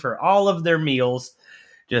pudding for all of their meals.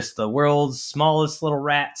 Just the world's smallest little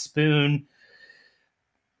rat spoon.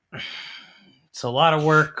 It's a lot of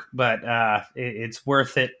work, but it's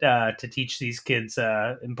worth it to teach these kids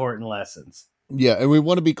important lessons. Yeah, and we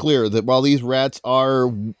want to be clear that while these rats are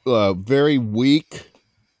very weak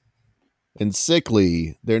and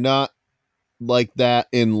sickly, they're not like that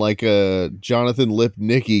in like a Jonathan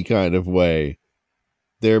Lipnicki kind of way.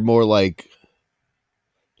 They're more like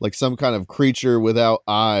some kind of creature without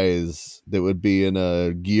eyes that would be in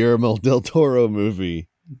a Guillermo del Toro movie.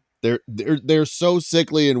 They're so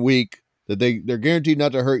sickly and weak that they're guaranteed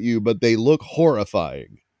not to hurt you, but they look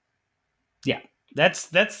horrifying. Yeah,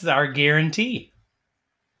 that's our guarantee.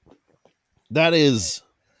 That is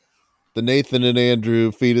the Nathan and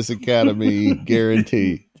Andrew Fetus Academy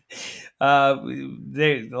guarantee.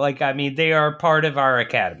 They are part of our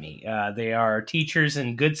academy. They are teachers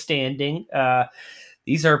in good standing.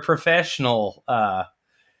 These are professional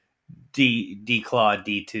declawed,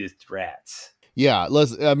 detoothed rats. Yeah,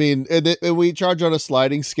 and we charge on a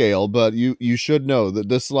sliding scale, but you should know that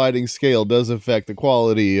this sliding scale does affect the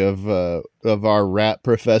quality of our rat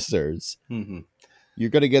professors. Mm-hmm. You're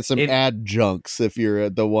going to get some adjuncts if you're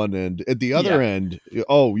at the one end. At the other end,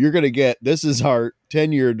 you're going to get, this is our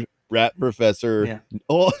tenured rat professor,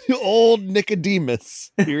 old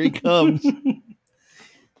Nicodemus. Here he comes.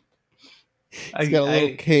 He's got a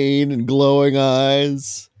little cane and glowing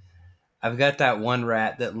eyes. I've got that one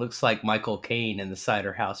rat that looks like Michael Caine in the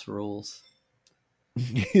Cider House Rules.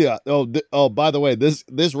 Yeah. Oh, by the way, this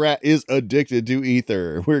rat is addicted to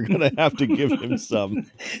ether. We're gonna have to give him some.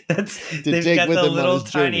 They've got the little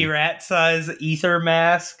tiny rat size ether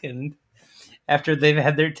mask, and after they've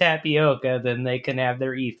had their tapioca, then they can have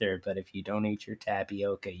their ether. But if you don't eat your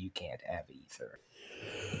tapioca, you can't have ether.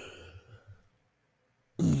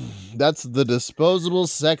 That's the disposable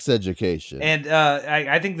sex education. And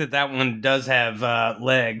I think that one does have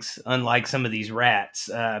legs, unlike some of these rats,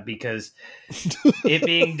 because it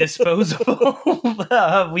being disposable,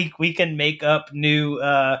 we can make up new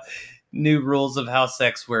rules of how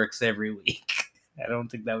sex works every week. I don't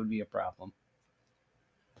think that would be a problem.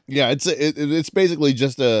 Yeah, it's basically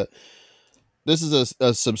just this is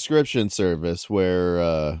a subscription service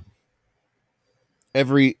where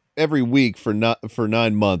every week for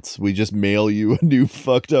 9 months we just mail you a new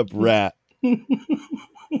fucked up rat. And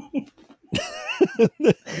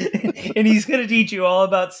he's going to teach you all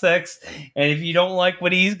about sex, and if you don't like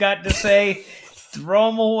what he's got to say, throw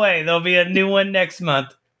him away. There'll be a new one next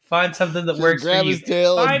month. Find something that works for you. Grab his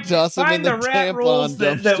tail and toss him in the rat rules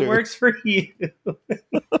that works for you.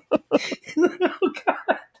 Oh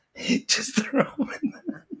God. Just throw him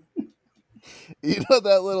in You know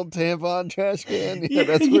that little tampon trash can? Yeah,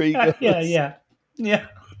 that's where he goes. Yeah.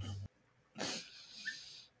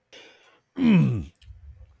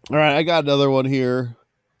 All right, I got another one here.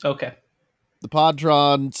 Okay. The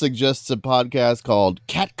Podtron suggests a podcast called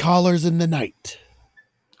Cat Callers in the Night.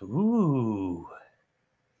 Ooh.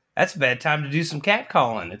 That's a bad time to do some cat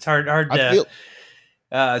calling. It's hard I to feel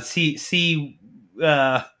see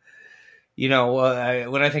when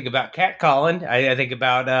I think about cat calling, I think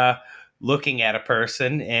about looking at a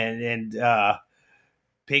person and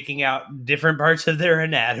picking out different parts of their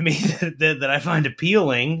anatomy that I find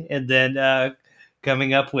appealing, and then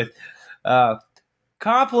coming up with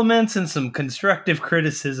compliments and some constructive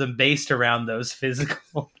criticism based around those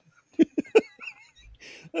physical.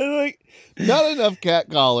 like not enough cat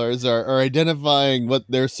callers are identifying what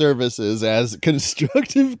their service is as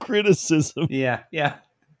constructive criticism. Yeah.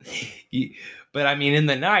 But I mean, in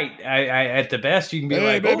the night, I at the best, you can be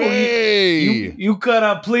Hey, like, baby! "Oh, you cut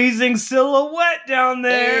a pleasing silhouette down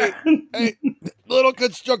there." Hey, little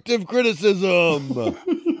constructive criticism.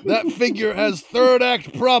 That figure has third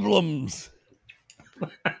act problems.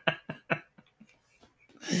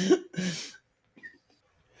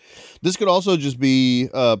 This could also just be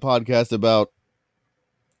a podcast about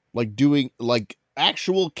like doing like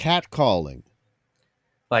actual cat calling.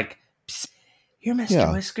 Like, psst, you're Mr.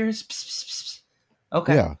 Yeah. Whiskers. Psst, psst, psst.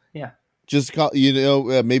 Okay. Yeah. Just call,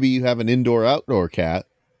 maybe you have an outdoor cat.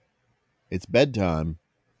 It's bedtime.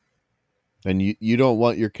 And you don't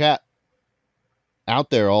want your cat out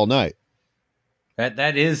there all night.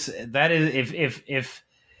 That is if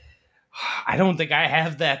I don't think I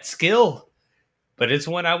have that skill, but it's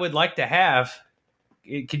one I would like to have.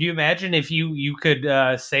 Could you imagine if you could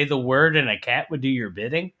say the word and a cat would do your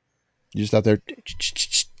bidding? You're just out there.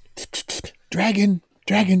 Dragon.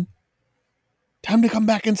 Time to come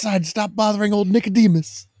back inside. Stop bothering old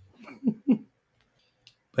Nicodemus.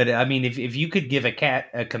 But I mean, if you could give a cat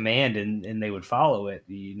a command and they would follow it,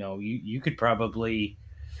 you could probably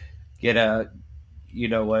get a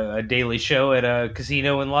daily show at a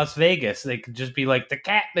casino in Las Vegas. They could just be like the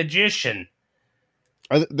cat magician.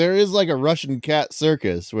 There is like a Russian cat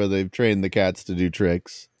circus where they've trained the cats to do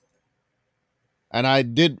tricks. And I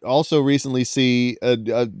did also recently see,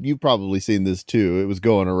 you've probably seen this too. It was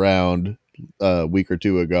going around a week or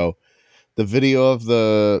two ago. The video of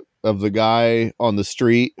the guy on the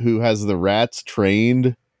street who has the rats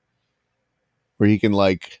trained, where he can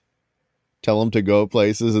like tell them to go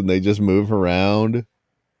places and they just move around.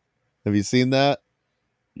 Have you seen that?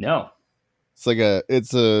 No.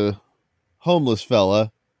 It's a homeless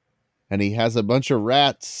fella, and he has a bunch of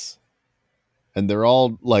rats, and they're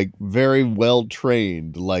all like very well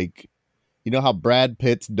trained. Like, you know how Brad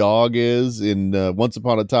Pitt's dog is in Once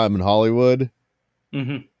Upon a Time in Hollywood?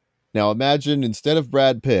 Mm-hmm. Now imagine, instead of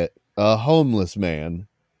Brad Pitt, a homeless man,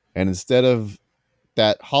 and instead of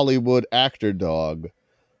that Hollywood actor dog,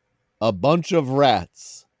 a bunch of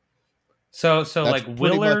rats. So That's like pretty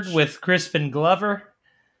Willard much- with Crispin Glover?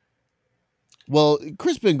 Well,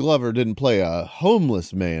 Crispin Glover didn't play a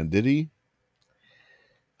homeless man, did he?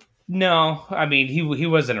 No, I mean he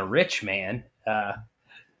wasn't a rich man,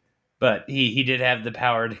 but he did have the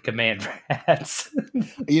power to command rats.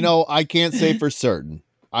 I can't say for certain.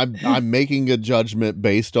 I'm making a judgment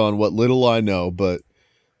based on what little I know, but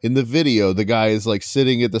in the video, the guy is like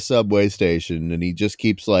sitting at the subway station, and he just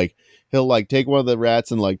keeps like, he'll like take one of the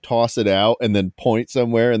rats and like toss it out and then point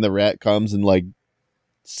somewhere, and the rat comes and like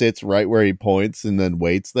sits right where he points and then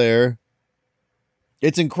waits there.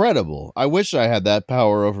 It's incredible. I wish I had that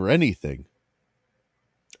power over anything.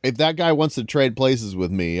 If that guy wants to trade places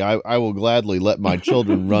with me, I will gladly let my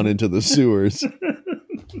children run into the sewers.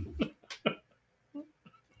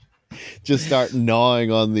 Just start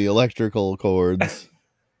gnawing on the electrical cords.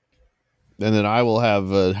 And then I will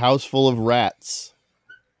have a house full of rats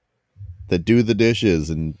that do the dishes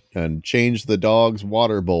and change the dog's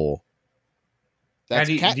water bowl. That's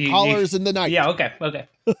cat collars in the night. Yeah, okay.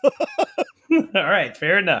 All right,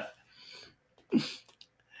 fair enough.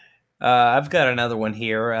 I've got another one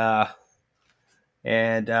here,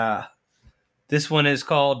 and this one is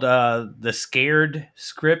called The Scared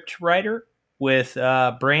Script Writer with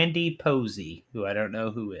Brandy Posey, who I don't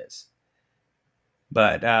know who is.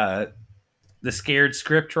 But The Scared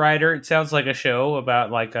Script Writer, it sounds like a show about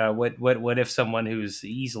like what if someone who's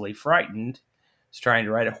easily frightened is trying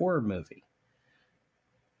to write a horror movie.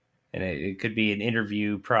 And it could be an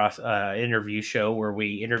interview show where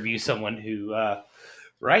we interview someone who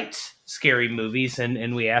writes scary movies,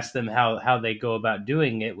 and we ask them how they go about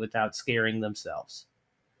doing it without scaring themselves.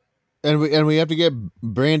 And we have to get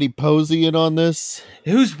Brandy Posey in on this.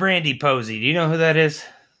 Who's Brandy Posey? Do you know who that is?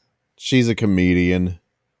 She's a comedian.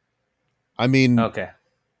 I mean, Okay.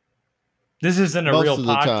 This isn't a Most real of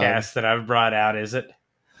the time. podcast that I've brought out, is it?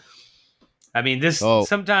 I mean, this Oh.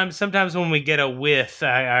 sometimes when we get a with,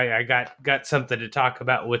 I got something to talk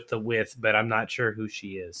about with the with, but I'm not sure who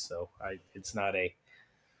she is, so it's not a.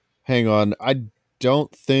 hang on. I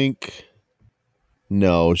don't think.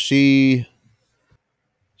 No, she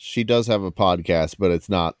does have a podcast, but it's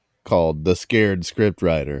not called The Scared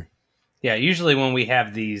Scriptwriter. Yeah, usually when we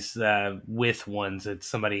have these with ones, it's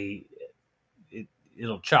somebody.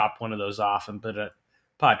 It'll chop one of those off and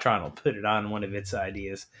Podtron will put it on one of its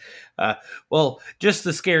ideas. Well, just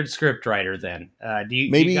the Scared Scriptwriter then. Do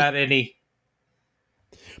you got any?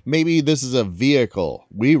 Maybe this is a vehicle.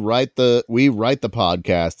 We write the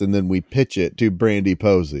podcast and then we pitch it to Brandy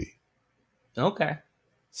Posey. Okay.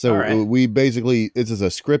 So All right. we basically, this is a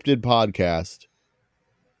scripted podcast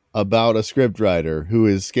about a scriptwriter who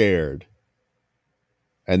is scared.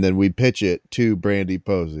 And then we pitch it to Brandy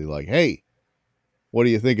Posey like, hey, what do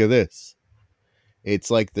you think of this? It's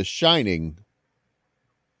like The Shining,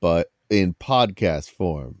 but in podcast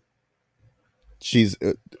form. She's,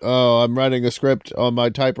 I'm writing a script on my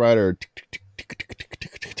typewriter.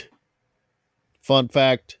 Fun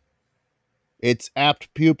fact, it's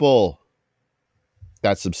apt pupil.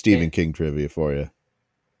 That's some Stephen King trivia for you.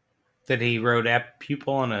 That he wrote apt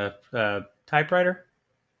pupil on a typewriter?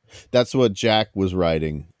 That's what Jack was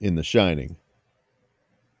writing in The Shining.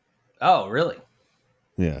 Oh, really?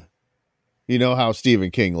 Yeah. You know how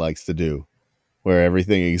Stephen King likes to do, where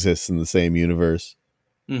everything exists in the same universe?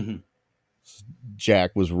 Mm-hmm.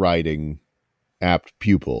 Jack was writing Apt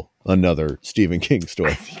Pupil, another Stephen King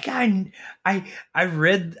story. I think I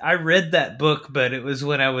read that book, but it was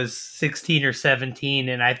when I was 16 or 17,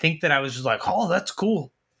 and I think that I was just like, oh, that's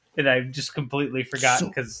cool. And I just completely forgot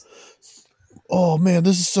because... Oh, man,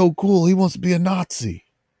 this is so cool. He wants to be a Nazi.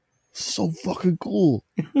 So fucking cool.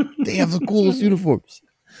 They have the coolest uniforms.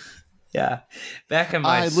 Yeah, back in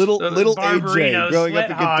my little Barbarino AJ growing up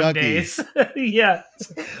in Sweat Hog Kentucky. days. Yeah.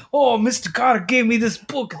 Oh, Mr. Carter gave me this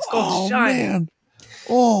book. It's called Shining. Man.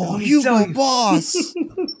 Oh, Let me Hugo tell you. Boss.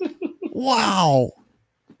 Wow.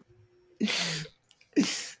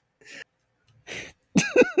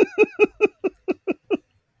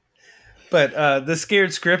 But the Scared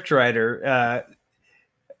Scriptwriter,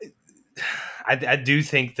 I do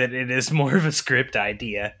think that it is more of a script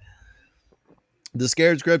idea. The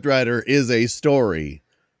Scared Scriptwriter is a story.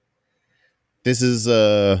 This is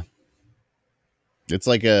it's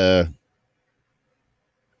like a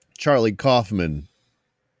Charlie Kaufman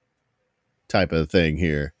type of thing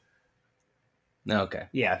here. Okay,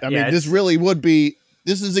 yeah. I mean, this really would be,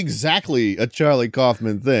 this is exactly a Charlie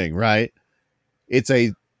Kaufman thing, right? It's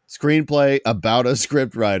a screenplay about a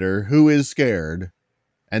scriptwriter who is scared,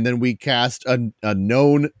 and then we cast a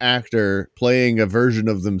known actor playing a version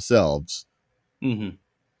of themselves. Mm-hmm.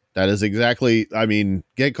 That is exactly, I mean,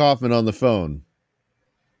 get Kaufman on the phone.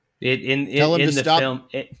 Tell him to stop. Film,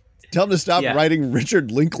 Tell him to stop writing Richard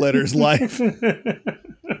Linklater's life.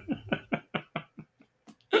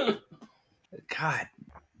 God,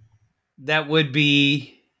 that would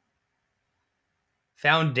be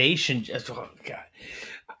foundation. Oh God,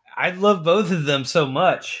 I love both of them so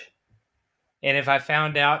much. And if I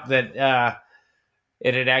found out that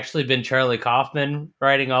it had actually been Charlie Kaufman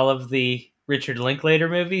writing all of the Richard Linklater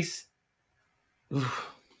movies,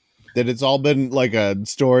 that it's all been like a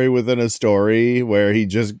story within a story where he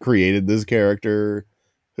just created this character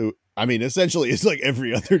who, I mean, essentially it's like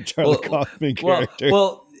every other Charlie Kaufman character.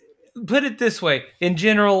 Well, put it this way. In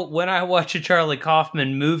general, when I watch a Charlie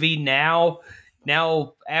Kaufman movie now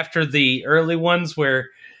after the early ones where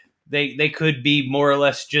they could be more or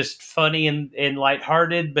less just funny and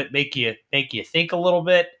lighthearted, but make you think a little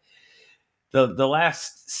bit. The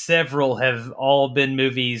last several have all been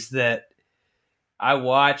movies that I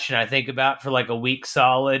watch and I think about for like a week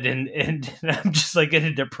solid, and I'm just like in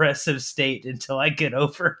a depressive state until I get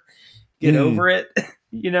over it,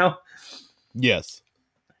 you know? Yes.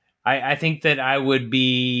 I think that I would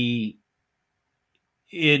be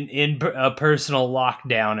in a personal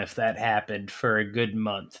lockdown if that happened for a good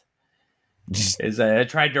month. As I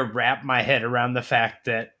tried to wrap my head around the fact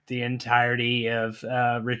that the entirety of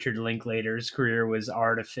Richard Linklater's career was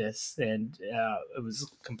artifice, and it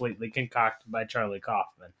was completely concocted by Charlie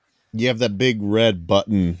Kaufman. You have that big red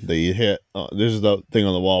button that you hit. This is the thing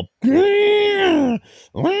on the wall.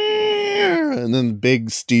 And then big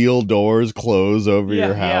steel doors close over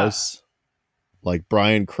your house. Like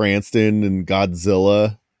Bryan Cranston and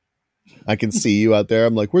Godzilla. I can see you out there.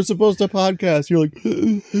 I'm like, we're supposed to podcast. You're like,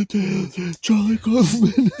 Charlie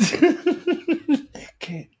Kaufman.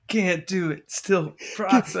 Can't do it. Still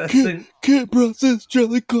processing. Can't process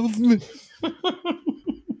Charlie Kaufman.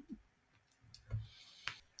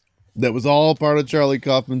 That was all part of Charlie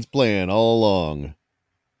Kaufman's plan all along.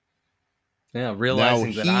 Yeah, realizing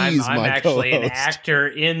Now that I'm he's my actually an co-host. actor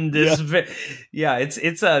in this. Yeah,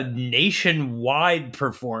 it's a nationwide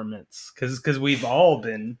performance because we've all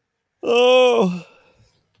been. Oh,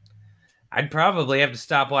 I'd probably have to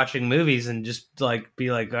stop watching movies and just like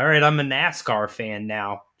be like, all right, I'm a NASCAR fan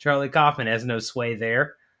now. Charlie Kaufman has no sway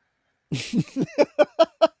there.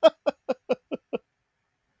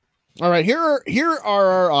 all right. Here are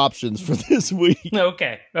our options for this week.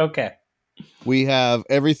 Okay. We have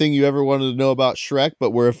everything you ever wanted to know about Shrek, but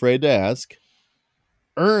we're afraid to ask.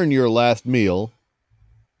 Earn Your Last Meal.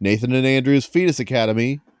 Nathan and Andrew's Fetus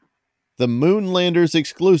Academy. The Moonlanders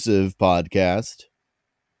exclusive podcast.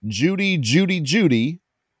 Judy.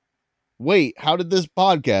 Wait, how did this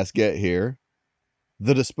podcast get here?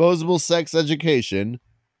 The Disposable Sex Education.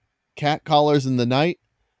 Cat Callers in the Night.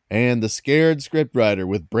 And The Scared Scriptwriter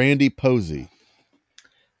with Brandy Posey.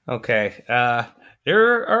 Okay.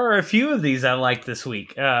 There are a few of these I like this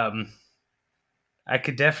week. I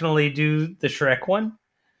could definitely do the Shrek one.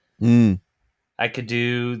 I could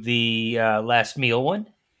do the Last Meal one.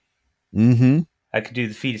 Mm-hmm. I could do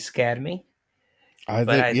the Fetus Academy. I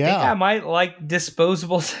think I might like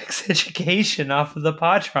Disposable Sex Education off of the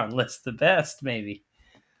Patreon list the best, maybe.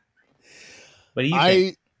 What do you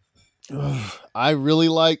think? I really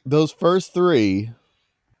like those first three,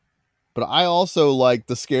 but I also like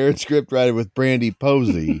The Scared Scriptwriter with Brandy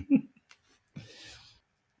Posey.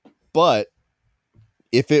 But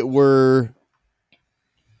if we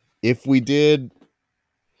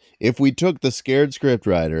took The Scared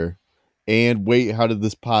Scriptwriter and Wait, How Did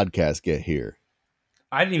This Podcast Get Here?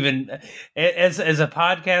 I didn't even, as a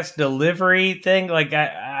podcast delivery thing, like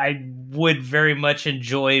I would very much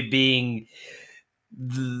enjoy being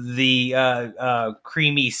the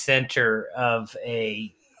creamy center of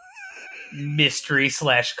a mystery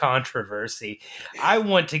 / controversy. I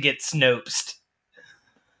want to get Snopes.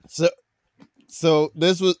 So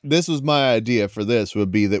this was my idea for this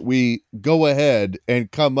would be that we go ahead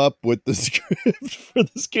and come up with the script for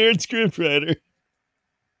The Scared Scriptwriter.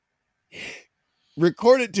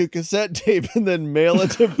 Record it to cassette tape and then mail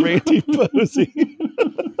it to Brandy Posey.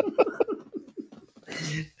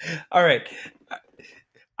 All right.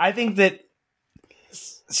 I think that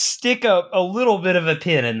stick a little bit of a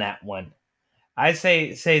pin in that one. I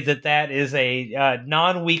say that is a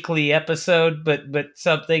non-weekly episode, but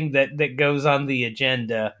something that goes on the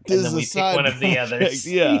agenda, and then we pick one of the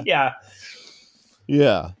others. Yeah.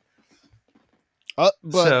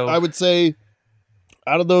 But I would say,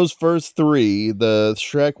 out of those first three, the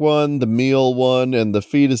Shrek one, the Meal one, and the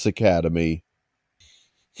Fetus Academy,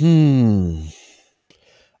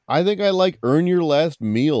 I think I like Earn Your Last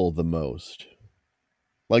Meal the most.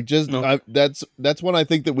 Like, that's one I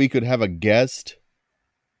think that we could have a guest.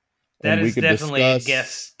 That is definitely a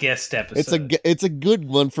guest episode. It's a good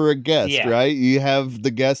one for a guest, right? You have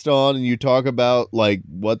the guest on and you talk about like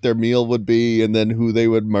what their meal would be and then who they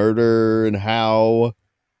would murder and how.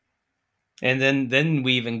 And then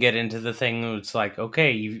we even get into the thing where it's like,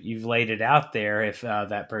 okay, you've laid it out there. If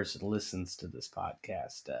that person listens to this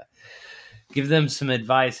podcast, give them some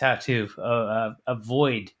advice how to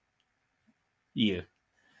avoid you.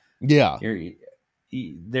 Yeah.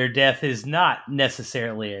 Their death is not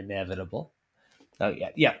necessarily inevitable. Oh,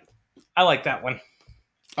 yeah. I like that one.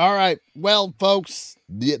 All right. Well, folks,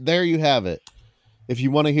 there you have it. If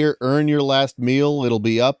you want to hear Earn Your Last Meal, it'll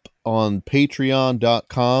be up on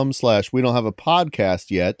patreon.com/we don't have a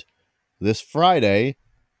podcast yet this Friday.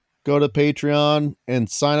 Go to Patreon and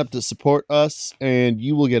sign up to support us, and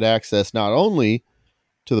you will get access not only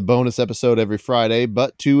to the bonus episode every Friday,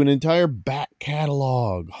 but to an entire back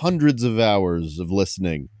catalog, hundreds of hours of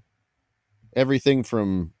listening. Everything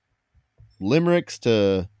from limericks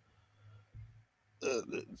to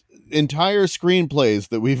entire screenplays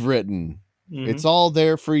that we've written. Mm-hmm. It's all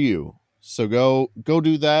there for you. So go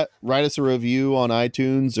do that. Write us a review on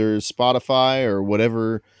iTunes or Spotify or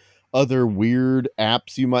whatever other weird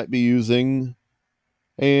apps you might be using.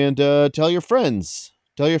 And tell your friends.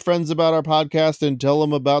 Tell your friends about our podcast and tell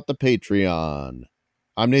them about the Patreon.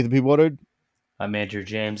 I'm Nathan P. Woodard. I'm Andrew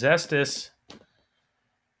James Estes.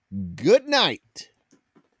 Good night.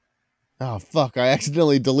 Oh, fuck. I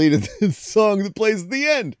accidentally deleted the song that plays at the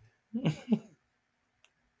end.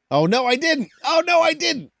 Oh, no, I didn't. Oh, no, I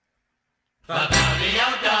didn't.